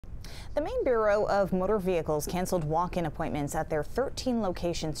The Maine Bureau of Motor Vehicles canceled walk-in appointments at their 13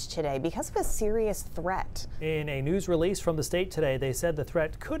 locations today because of a serious threat. In a news release from the state today, they said the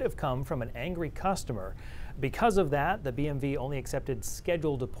threat could have come from an angry customer. Because of that, the BMV only accepted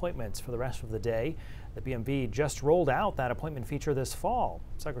scheduled appointments for the rest of the day. The BMV just rolled out that appointment feature this fall.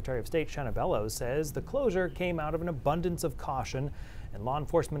 Secretary of State Shanna Bellows says the closure came out of an abundance of caution, and law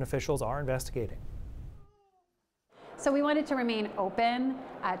enforcement officials are investigating. So we wanted to remain open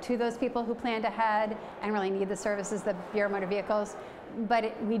to those people who planned ahead and really need the services of the Bureau of Motor Vehicles,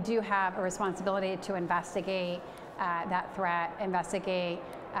 but we do have a responsibility to investigate that threat, investigate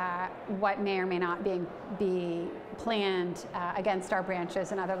what may or may not be planned against our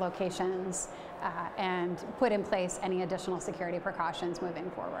branches and other locations, and put in place any additional security precautions moving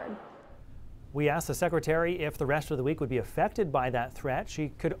forward. We asked the secretary if the rest of the week would be affected by that threat. She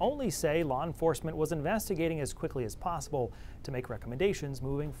could only say law enforcement was investigating as quickly as possible to make recommendations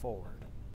moving forward.